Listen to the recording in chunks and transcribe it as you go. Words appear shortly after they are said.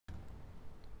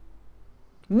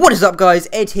What is up, guys?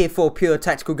 Ed here for Pure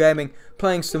Tactical Gaming,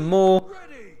 playing some more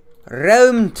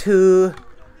Rome 2,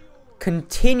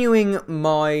 continuing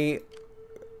my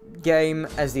game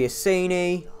as the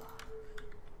Iceni.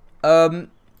 So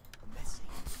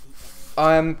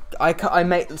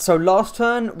last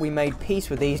turn we made peace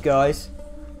with these guys,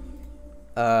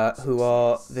 who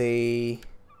are the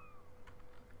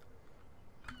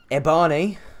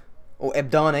Ebani or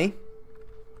Ebdani.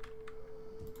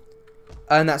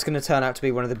 And that's going to turn out to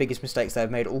be one of the biggest mistakes that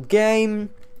I've made all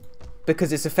game,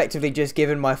 because it's effectively just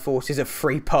given my forces a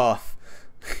free path.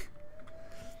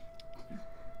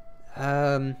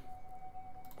 So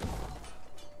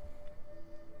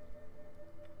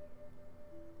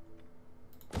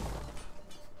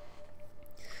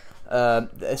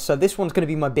this one's going to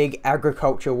be my big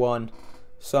agriculture one.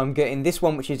 So I'm getting this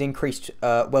one, which is increased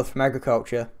wealth from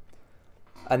agriculture,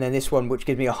 and then this one, which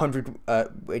gives me 100,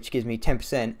 which gives me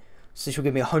 10%. So this will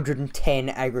give me 110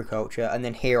 agriculture, and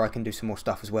then here I can do some more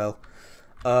stuff as well.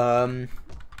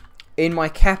 In my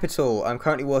capital, I'm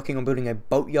currently working on building a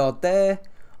boatyard there.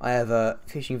 I have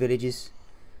fishing villages.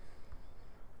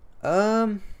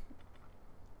 Oh,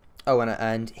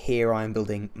 and here I am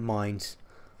building mines.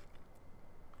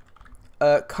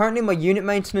 Currently my unit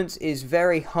maintenance is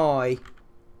very high,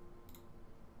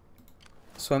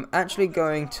 so I'm actually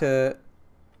going to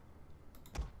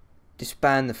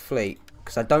disband the fleet,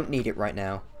 because I don't need it right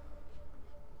now.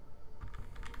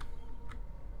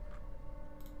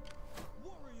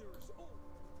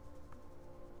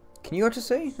 Can you go to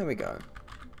sea? There we go.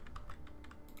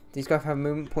 These guys have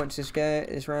movement points this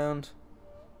round.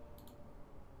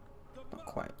 Not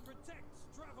quite.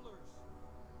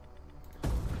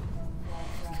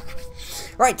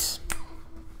 Right.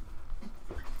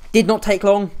 Did not take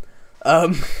long.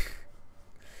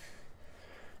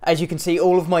 As you can see,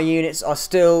 all of my units are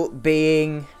still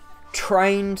being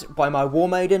trained by my War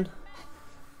Maiden,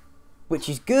 which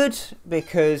is good,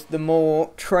 because the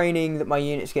more training that my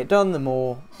units get done, the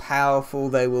more powerful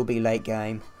they will be late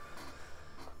game.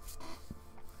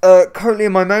 Currently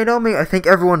in my main army, I think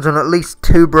everyone's on at least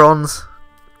 2 bronze.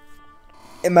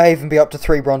 It may even be up to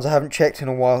 3 bronze. I haven't checked in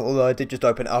a while, although I did just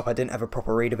open it up. I didn't have a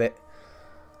proper read of it.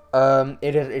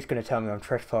 It's going to tell me I'm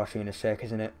trespassing in a sec,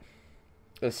 isn't it?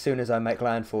 As soon as I make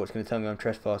landfall, it's going to tell me I'm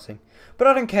trespassing. But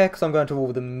I don't care, because I'm going to war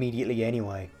with them immediately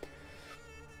anyway.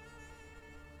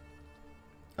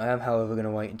 I am, however, going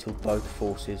to wait until both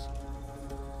forces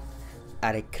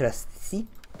are increased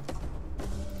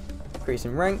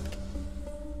in rank.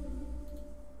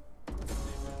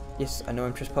 Yes, I know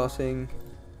I'm trespassing.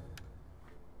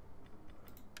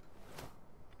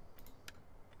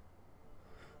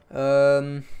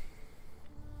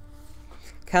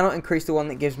 Cannot increase the one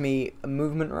that gives me a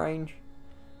movement range.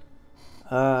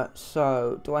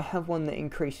 So, do I have one that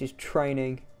increases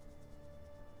training?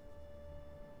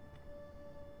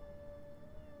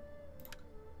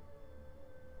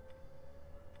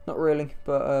 Not really,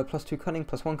 but plus 2 cunning,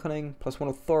 plus 1 cunning, plus 1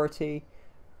 authority.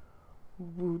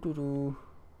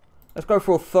 Let's go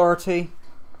for authority.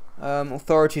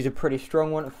 Authority is a pretty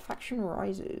strong one. Faction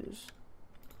rises.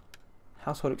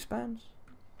 Household expands.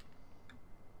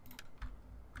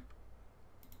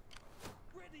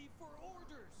 Ready for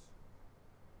orders.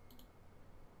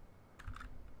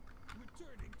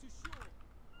 Returning to shore.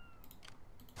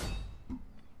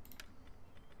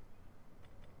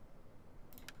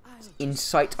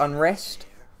 Incite unrest.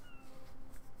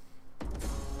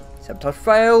 Sabotage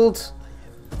failed.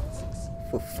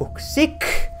 For fuck's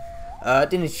sake.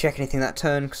 Didn't need to check anything that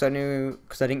turn, because I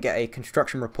didn't get a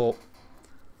construction report.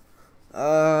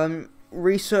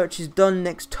 Research is done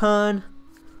next turn.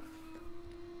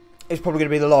 It's probably going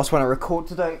to be the last one I record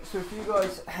today. So if you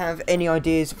guys have any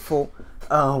ideas for...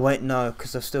 Oh, wait, no,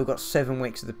 because I've still got 7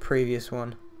 weeks of the previous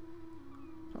one.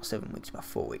 Not 7 weeks, about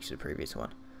 4 weeks of the previous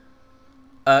one.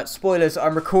 Spoilers,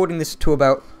 I'm recording this to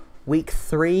about week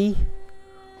 3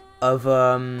 of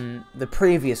the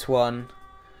previous one.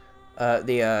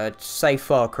 The Safe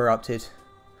Far Corrupted.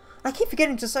 I keep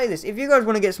forgetting to say this. If you guys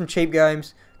want to get some cheap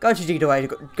games, go to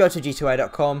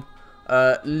G2A.com.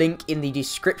 Link in the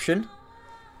description.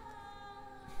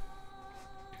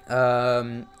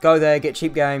 Go there, get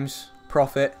cheap games,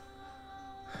 profit.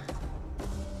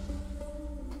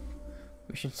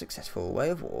 Mission successful.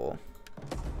 Way of war.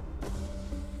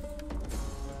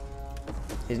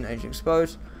 Here's an agent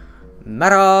exposed.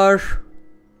 Marriage.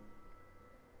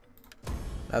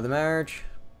 Now the marriage.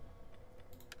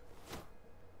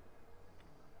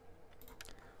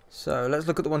 So let's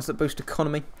look at the ones that boost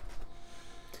economy.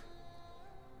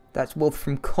 That's wealth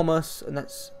from commerce, and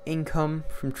that's income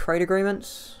from trade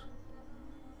agreements.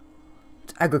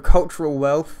 It's agricultural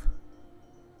wealth.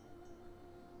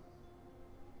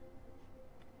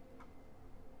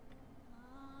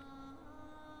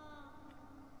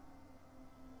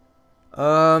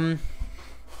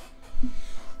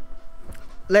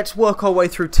 Let's work our way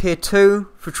through tier 2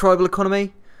 for tribal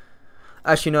economy.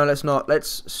 Actually, no, let's not.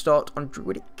 Let's start on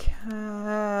druidic.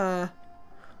 No,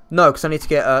 because I need to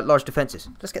get large defences.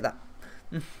 Let's get that.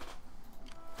 Let's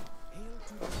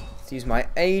use my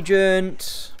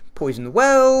agent. Poison the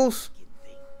wells.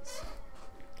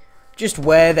 Just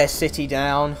wear their city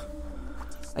down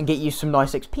and get you some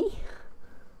nice XP. Hail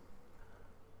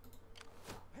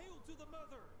to the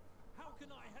mother. How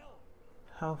can I help?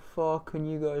 How far can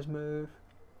you guys move?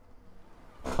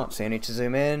 Can't see. I need to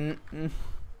zoom in.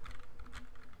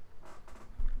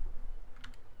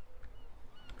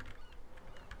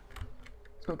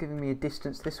 It's not giving me a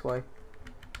distance this way.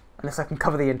 Unless I can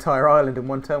cover the entire island in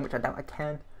one turn, which I doubt I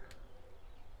can.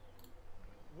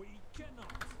 We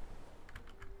cannot.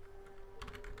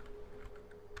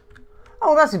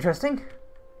 Oh, that's interesting.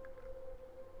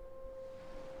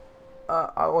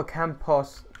 I can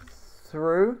pass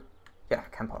through. Yeah, I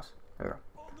can pass. There we go.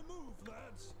 On the move,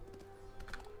 lads.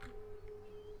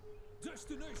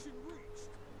 Destination reached.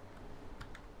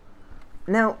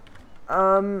 Now,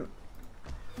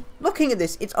 looking at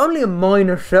this, it's only a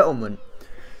minor settlement.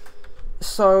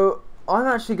 So, I'm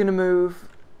actually going to move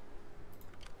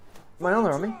my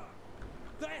other army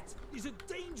That is a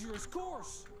dangerous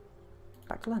course.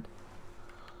 back to land.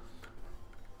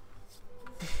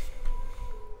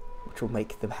 Which will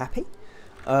make them happy.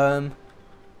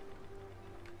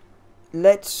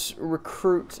 Let's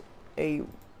recruit a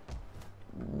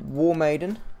war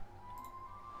maiden.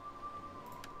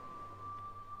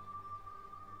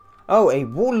 Oh, a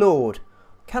warlord.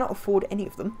 Cannot afford any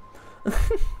of them.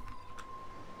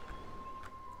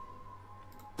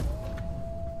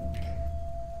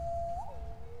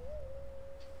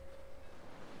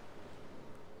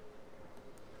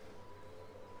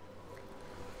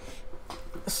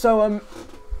 So,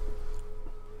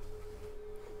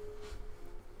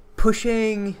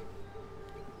 pushing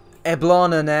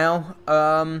Eblana now,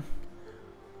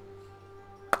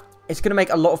 it's going to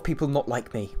make a lot of people not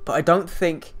like me, but I don't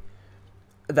think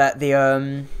that the,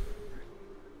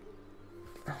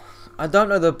 I don't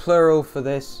know the plural for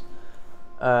this,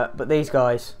 but these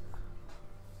guys,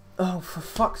 oh, for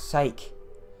fuck's sake.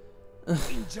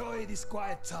 Enjoy this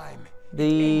quiet time.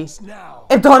 The Now.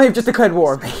 Ebdani have just declared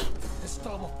war on me. The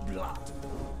storm of blood.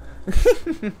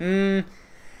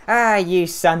 Ah, you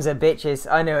sons of bitches.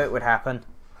 I knew it would happen.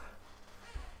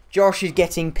 Josh is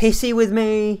getting pissy with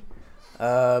me.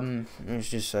 Let's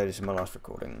just say this is my last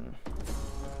recording.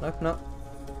 Nope, no.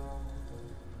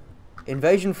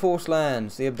 Invasion force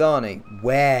lands. The Abdani.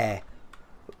 Where?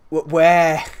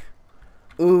 Where?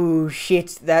 Ooh,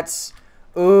 shit. That's...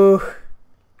 Ooh.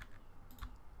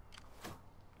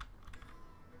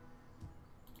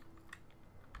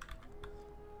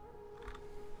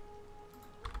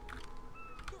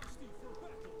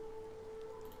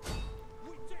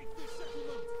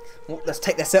 Well, let's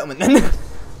take their settlement then.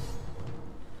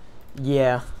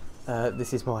 Yeah,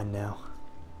 this is mine now.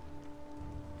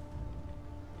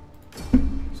 So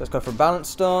let's go for a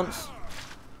balanced stance.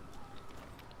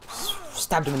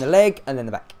 Stabbed him in the leg and then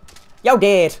the back. Yo,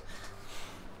 dead.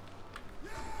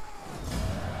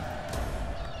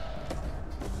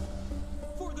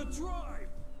 For the tribe.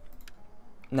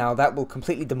 Now that will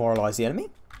completely demoralise the enemy.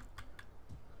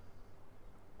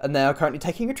 And they are currently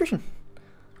taking attrition.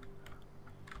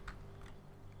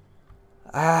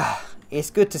 Ah, it's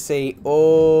good to see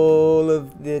all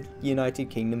of the United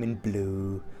Kingdom in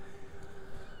blue.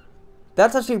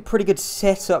 That's actually a pretty good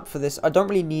setup for this. I don't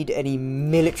really need any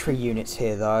military units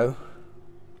here, though.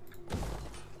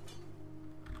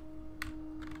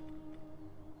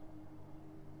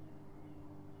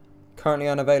 Currently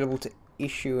unavailable to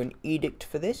issue an edict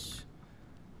for this.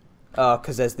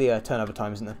 Because there's the turnover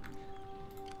time, isn't there?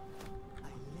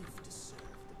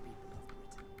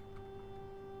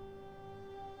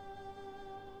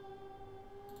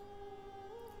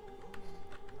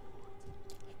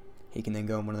 He can then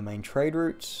go on one of the main trade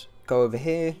routes. Go over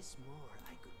here.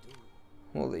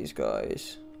 All these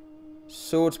guys.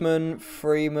 Swordsmen,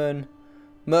 freemen,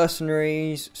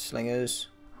 mercenaries, slingers.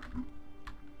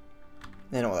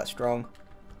 They're not that strong.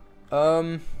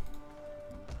 I'm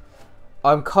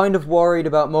kind of worried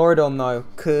about Moradon though,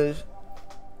 because...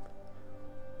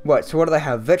 Right, so what do they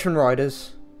have? Veteran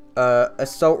riders,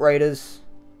 assault raiders,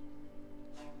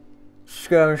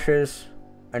 skirmishers,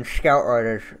 and scout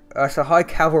riders. That's a high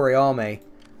cavalry army.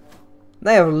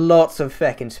 They have lots of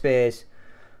feckin' spears.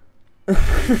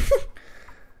 It's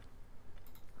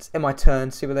in my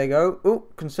turn, see where they go. Ooh,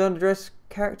 concerned address,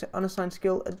 character, unassigned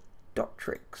skill,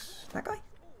 Adoptrix. That guy?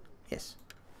 Yes.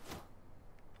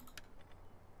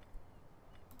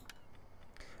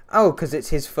 Oh, because it's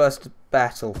his first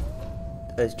battle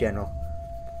as general.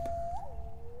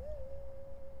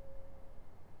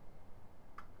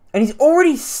 And he's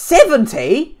already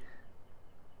 70?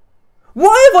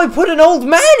 Why have I put an old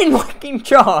man in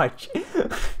charge?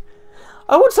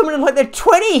 I want someone in like their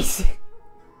 20s.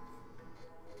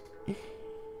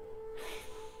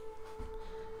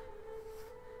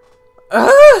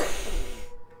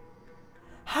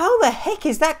 How the heck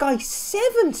is that guy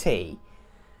 70?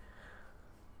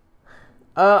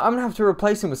 I'm gonna have to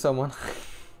replace him with someone.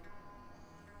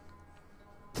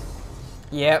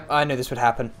 Yeah, I knew this would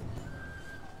happen.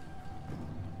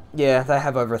 Yeah, they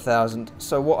have over 1,000.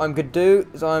 So what I'm going to do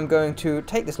is I'm going to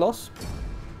take this loss.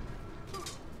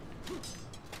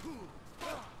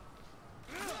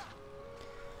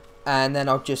 And then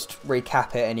I'll just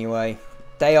recap it anyway.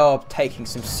 They are taking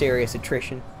some serious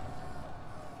attrition.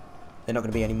 They're not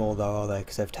going to be any more though, are they?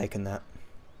 Because they've taken that.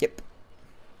 Yep.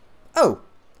 Oh!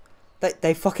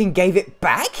 They fucking gave it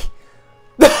back?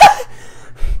 They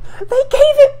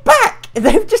gave it back!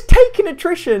 They've just taken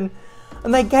attrition.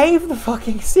 And they gave the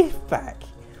fucking Sith back.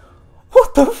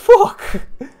 What the fuck?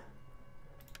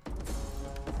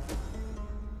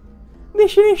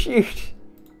 Mission issued.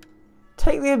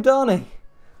 Take the Abdani.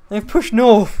 They've pushed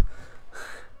north.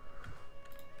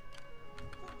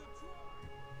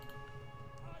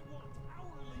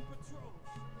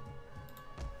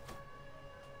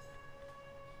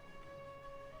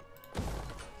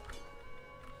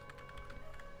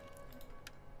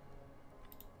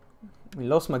 We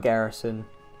lost my garrison.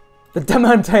 The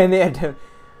Demante and the Edom.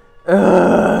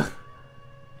 Ugh.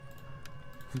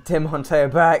 Demante are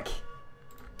back.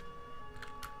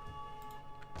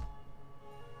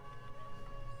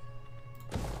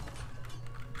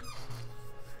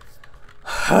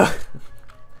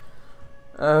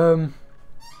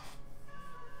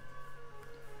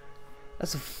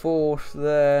 That's a fort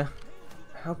there.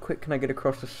 How quick can I get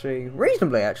across the sea?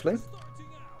 Reasonably, actually.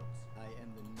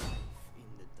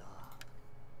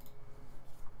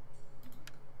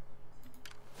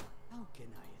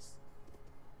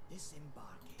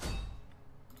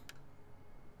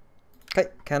 Okay,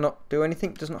 cannot do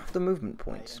anything, does not have the movement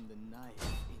points.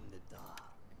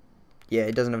 Yeah,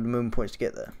 it doesn't have the movement points to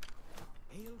get there.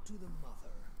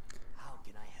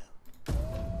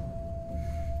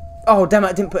 Oh, damn it,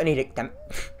 I didn't put an edict, damn.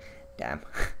 Damn.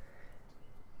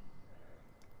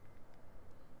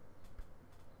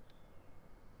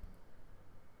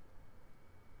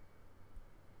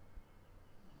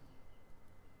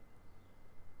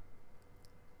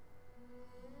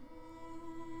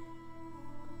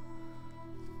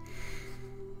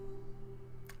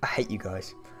 I hate you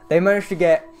guys. They managed to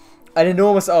get an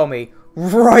enormous army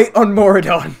right on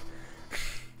Moradon.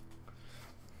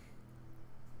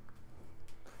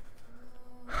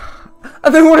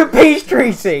 And they want a peace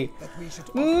treaty.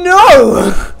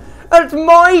 No! That's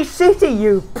my city,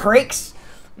 you pricks.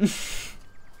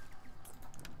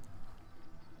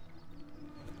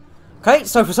 Okay,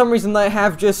 so for some reason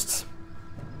they've just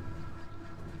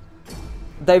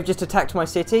attacked my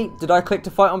city. Did I click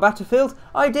to fight on battlefield?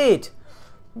 I did.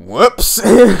 Whoops.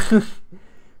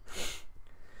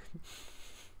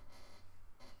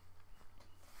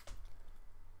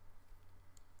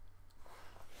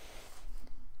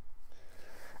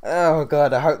 Oh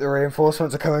god, I hope the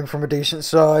reinforcements are coming from a decent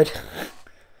side.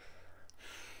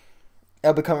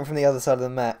 They'll be coming from the other side of the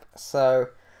map, so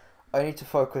I need to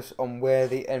focus on where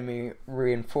the enemy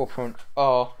reinforcements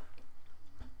are.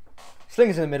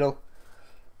 Slingers in the middle.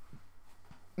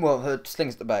 Well, the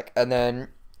slingers at the back, and then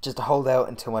just to hold out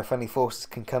until my friendly forces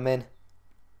can come in.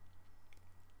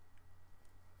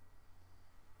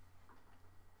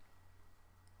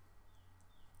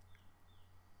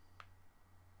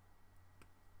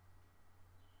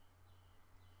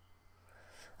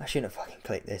 I shouldn't have fucking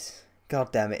clicked this.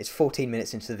 God damn it, it's 14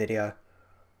 minutes into the video.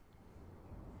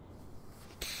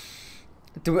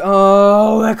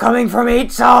 Oh, they're coming from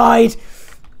each side!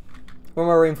 Where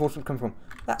my reinforcements come from?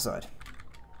 That side.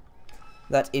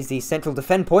 That is the central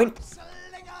defend point. Slingers!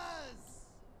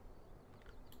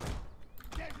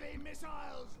 Deadly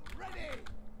missiles ready!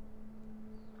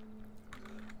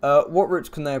 What routes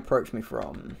can they approach me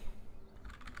from?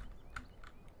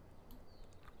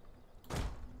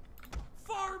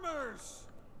 Farmers!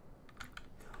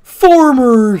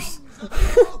 Farmers!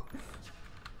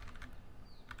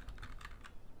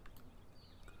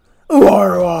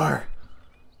 War.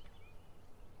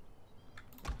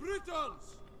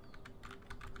 Britons!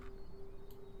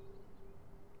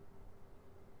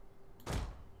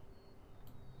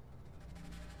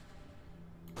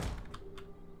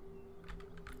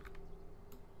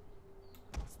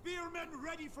 Spearmen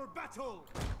ready for battle!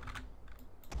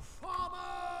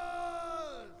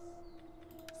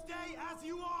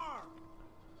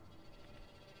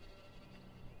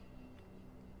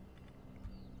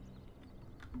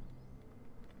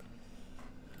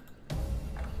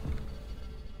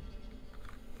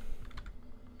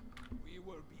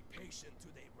 patient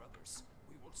today, brothers.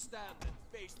 We will stand and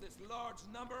face this large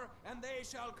number, and they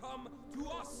shall come to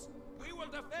us. We will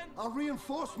defend. Our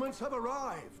reinforcements have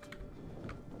arrived.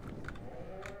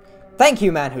 Thank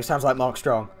you, man who sounds like Mark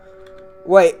Strong.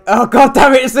 Wait, oh god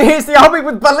damn it, it's the army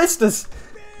with ballistas!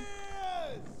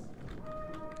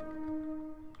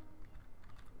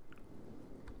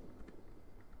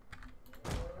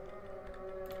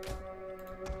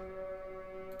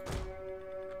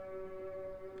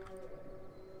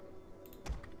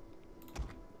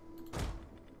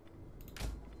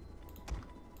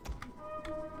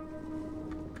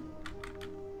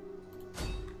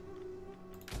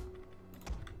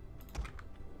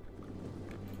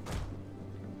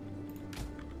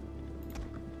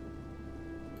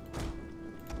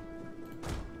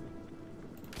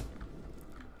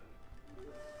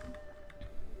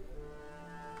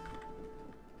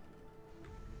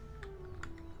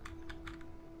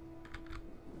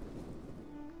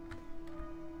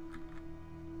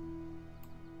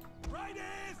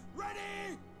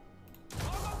 Ready!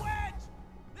 On the wedge!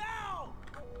 Now!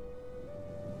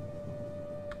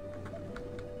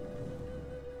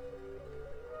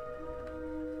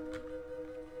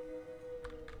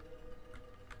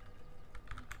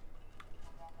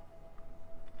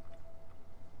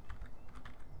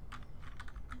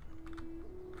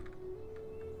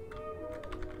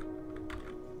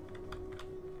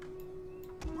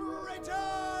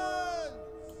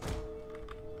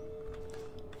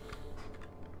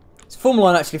 Form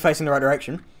line actually facing the right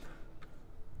direction.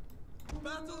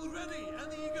 Battle ready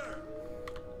and eager.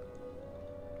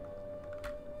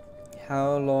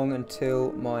 How long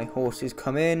until my horses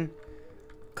come in?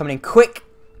 Coming in quick.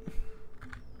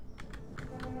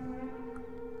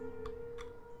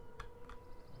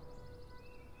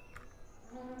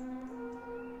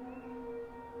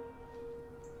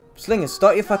 Slingers,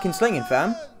 start your fucking slinging,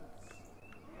 fam.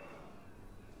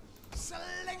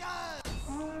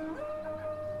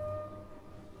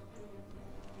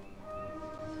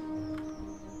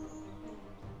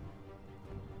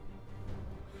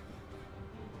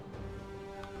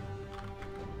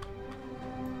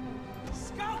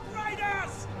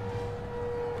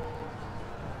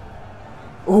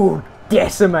 Ooh,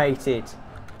 decimated.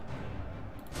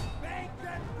 Make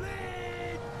them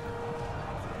bleed.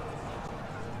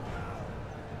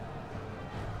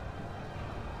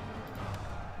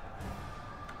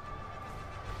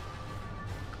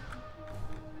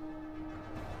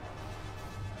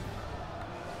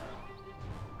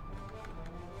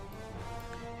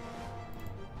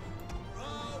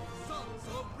 Proud sons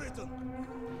of Britain,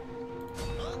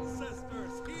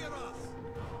 ancestors, hear us.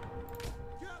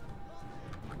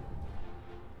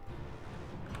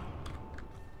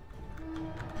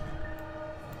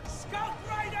 Scout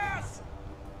Riders!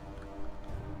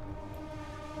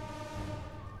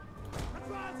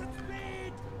 Advance at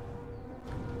speed!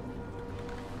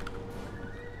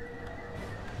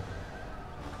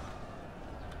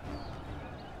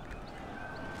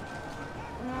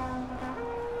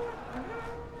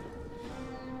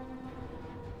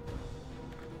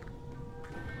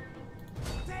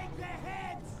 Take their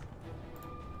heads!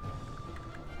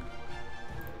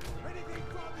 Anything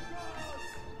from the gods!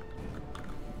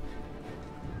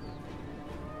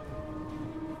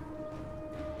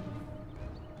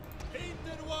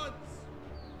 Painted ones!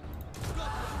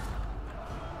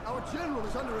 Our general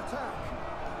is under attack.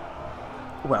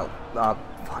 Well,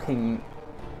 fucking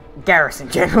garrison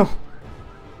general.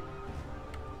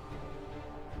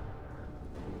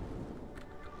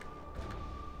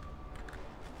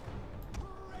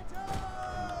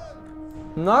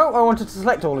 No, I wanted to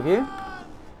select all of you.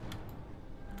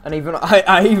 And even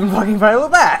I even fucking failed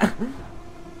at that.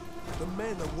 The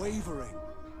men are wavering.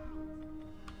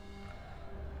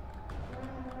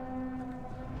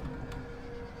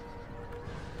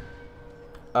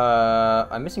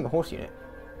 I'm missing a horse unit.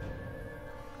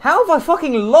 How have I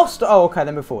fucking lost? Oh, okay,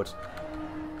 then move forward.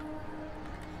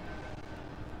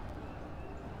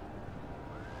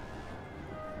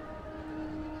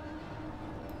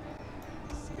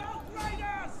 Scout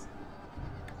Riders!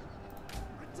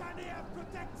 Britannia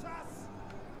protects us!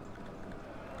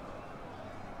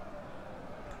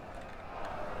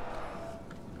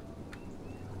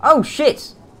 Oh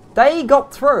shit! They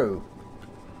got through.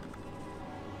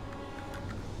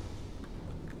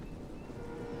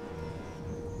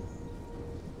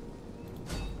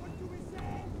 What do we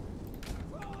say?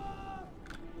 Forward!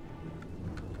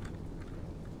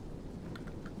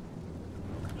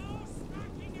 No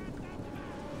smacking at that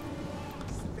man!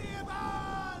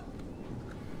 Spearman!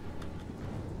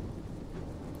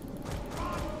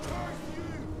 God curse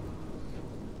you!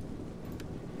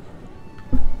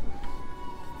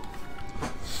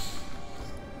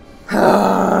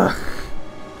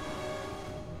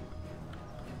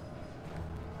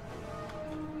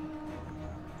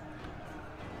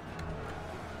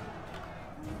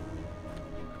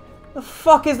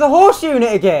 fuck is the horse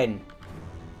unit again?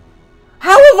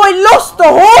 How have I lost the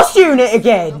horse unit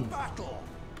again? Battle.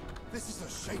 This is a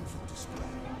shameful display.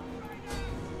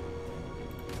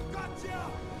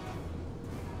 Gotcha.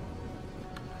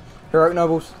 Heroic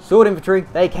nobles, sword infantry,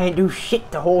 they can't do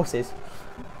shit to horses.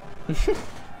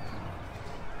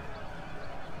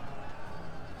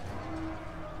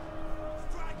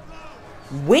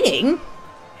 Winning?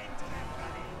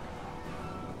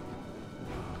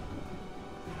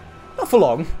 Not for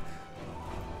long.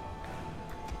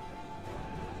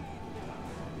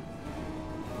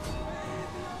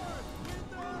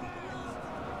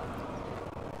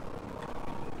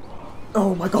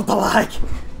 Oh my god, the lag!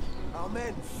 Our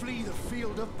men flee the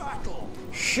field of battle.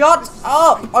 Shut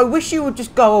up! I wish you would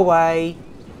just go away.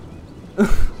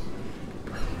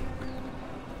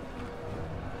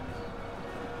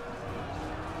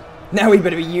 Now he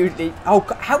better be using. Oh,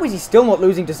 how is he still not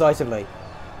losing decisively?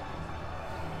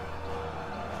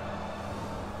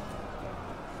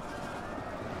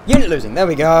 Unit losing. There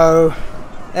we go.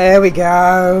 There we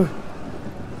go.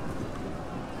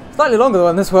 Slightly longer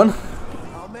than this one.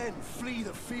 Our men flee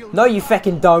the field. No, you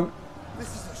feckin' don't. This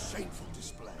is a shameful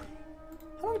display.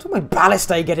 How long till my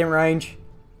ballistae get in range?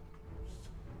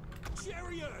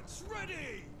 Chariots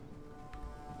ready!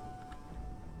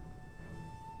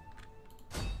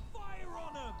 Fire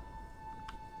on them!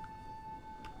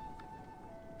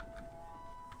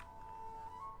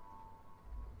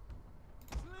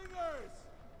 Slingers!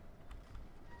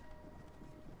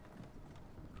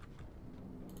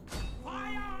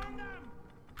 Fire on them!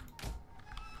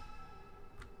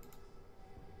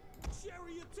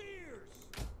 Charioteers!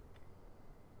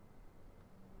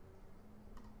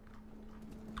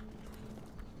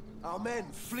 Our men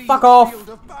flee Fuck the off. field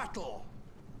of battle.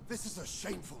 This is a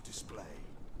shameful display.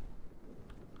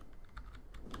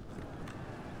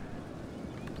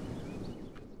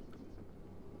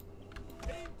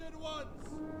 Painted ones!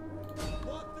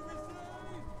 What do we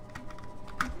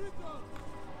say? Freedom!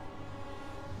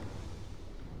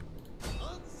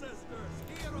 Ancestors,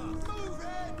 hear us! Move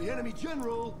it! The enemy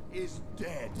general is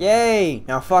dead. Yay!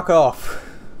 Now fuck off.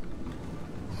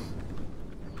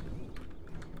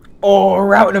 Oh, we're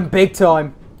routing them big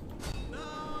time.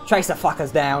 Chase the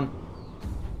fuckers down.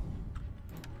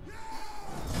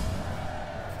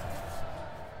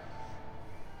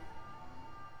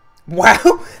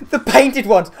 Wow, the painted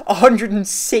ones,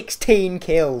 116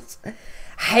 kills.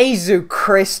 Jesus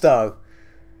Christo.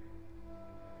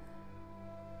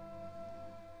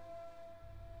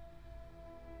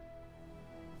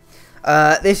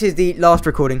 This is the last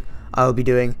recording I will be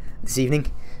doing this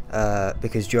evening.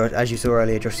 Because Josh, as you saw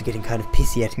earlier, Josh is getting kind of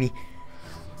pissy at me.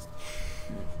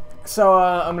 So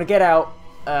I'm gonna get out,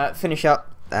 finish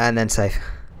up, and then save.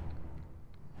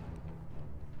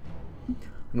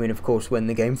 I mean, of course, when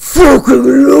the game fucking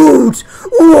loads.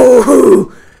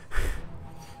 Whoa!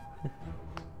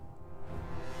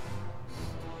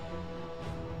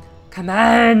 Come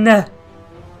on!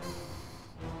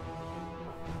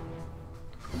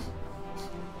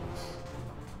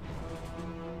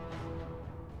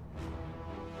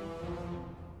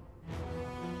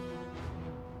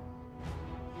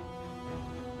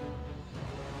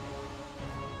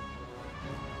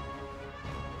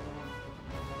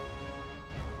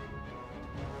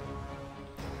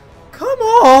 Come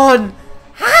on!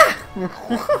 Ha!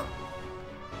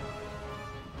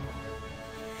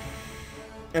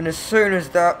 And as soon as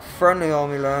that friendly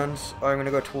army lands, I'm going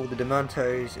to go toward the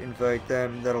Demantes, invade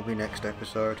them. That'll be next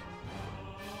episode.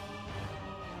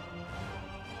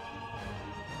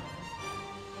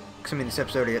 Because I mean, this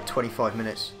episode only at 25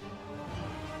 minutes.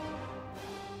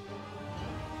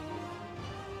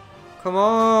 Come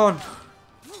on!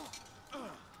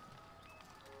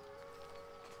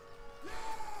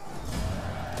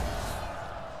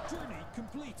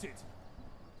 Completed.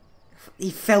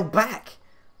 He fell back.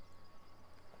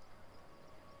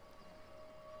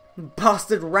 The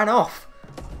bastard ran off.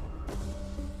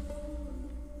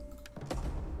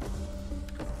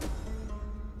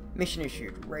 Mission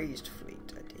issued. Raised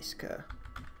fleet at Iska.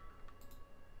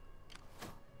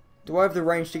 Do I have the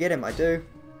range to get him? I do.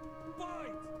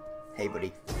 Fight! Hey,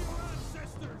 buddy. For your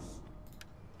ancestors!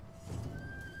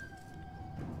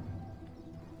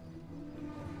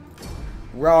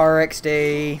 Raw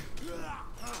XD.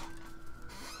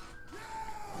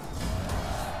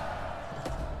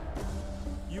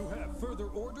 You have further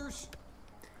orders?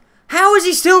 How is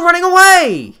he still running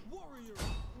away? Warrior!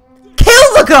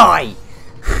 Kill the guy!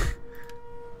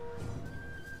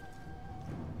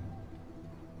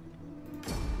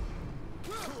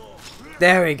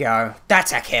 There we go.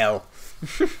 That's a kill.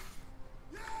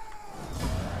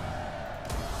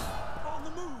 On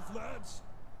the move, lads!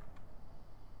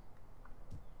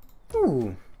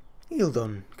 field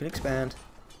on. Can expand.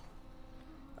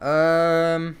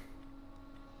 Going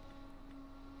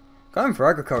for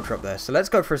agriculture up there. So let's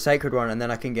go for a sacred one, and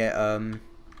then I can get the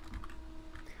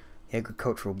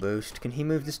agricultural boost. Can he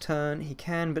move this turn? He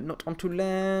can, but not onto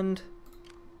land.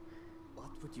 What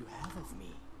would you have of me?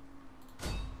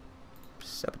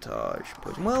 Sabotage.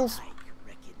 Poison wells. Like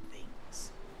wrecking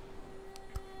things.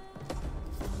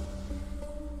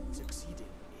 Succeeding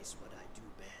is what I do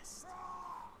best.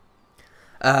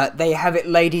 There you have it,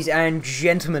 ladies and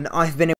gentlemen. I've been